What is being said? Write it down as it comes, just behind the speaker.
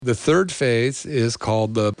The third phase is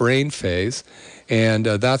called the brain phase, and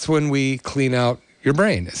that's when we clean out your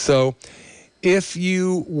brain. So if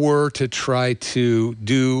you were to try to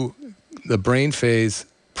do the brain phase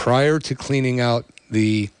prior to cleaning out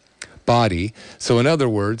the body, so in other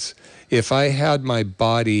words, if I had my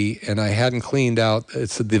body and I hadn't cleaned out,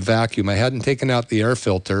 it's the vacuum, I hadn't taken out the air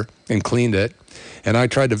filter and cleaned it, and I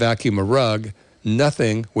tried to vacuum a rug,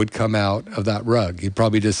 nothing would come out of that rug. You'd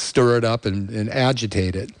probably just stir it up and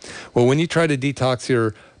agitate it. Well, when you try to detox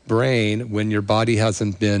your brain, when your body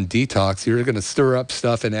hasn't been detoxed, you're going to stir up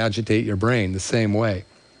stuff and agitate your brain the same way.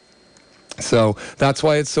 So that's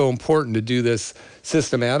why it's so important to do this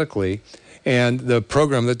systematically. And the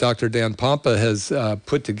program that Dr. Dan Pompa has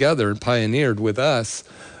put together and pioneered with us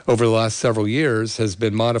over the last several years has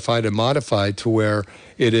been modified to where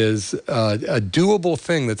it is a doable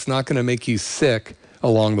thing that's not going to make you sick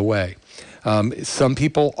along the way. Some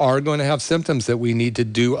people are going to have symptoms that we need to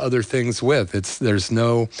do other things with. There's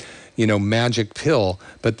no, magic pill,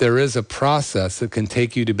 but there is a process that can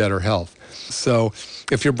take you to better health. So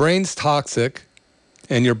if your brain's toxic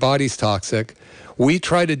and your body's toxic, we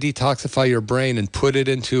try to detoxify your brain and put it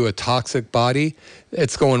into a toxic body,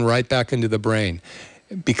 it's going right back into the brain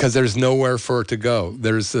because there's nowhere for it to go.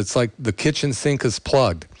 It's like the kitchen sink is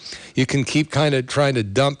plugged. You can keep kind of trying to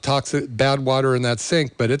dump toxic bad water in that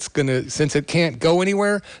sink, but since it can't go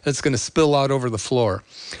anywhere, it's going to spill out over the floor.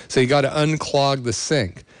 So you got to unclog the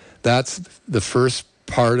sink. That's the first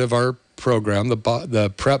part of our program,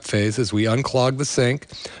 the prep phase, is we unclog the sink,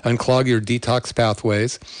 unclog your detox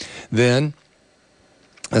pathways. Then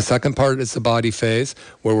the second part is the body phase,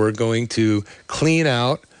 where we're going to clean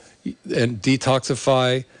out and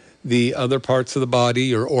detoxify the other parts of the body,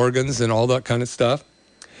 your organs and all that kind of stuff.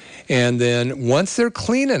 And then once they're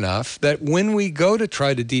clean enough that when we go to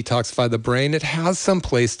try to detoxify the brain, it has some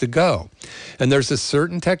place to go. And there's a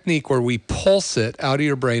certain technique where we pulse it out of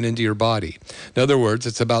your brain into your body. In other words,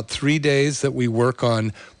 it's about 3 days that we work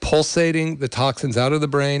on pulsating the toxins out of the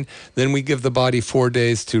brain. Then we give the body 4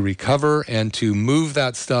 days to recover and to move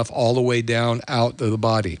that stuff all the way down out of the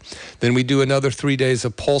body. Then we do another 3 days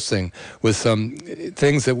of pulsing with some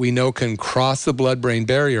things that we know can cross the blood-brain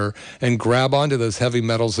barrier and grab onto those heavy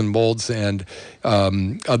metals and molds and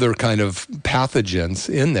other kind of pathogens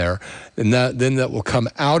in there. And that will come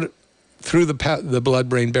out through the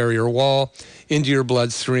blood-brain barrier wall into your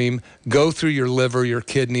bloodstream, go through your liver, your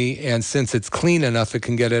kidney, and since it's clean enough, it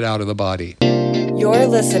can get it out of the body. You're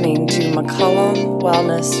listening to McCollum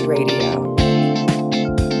Wellness Radio.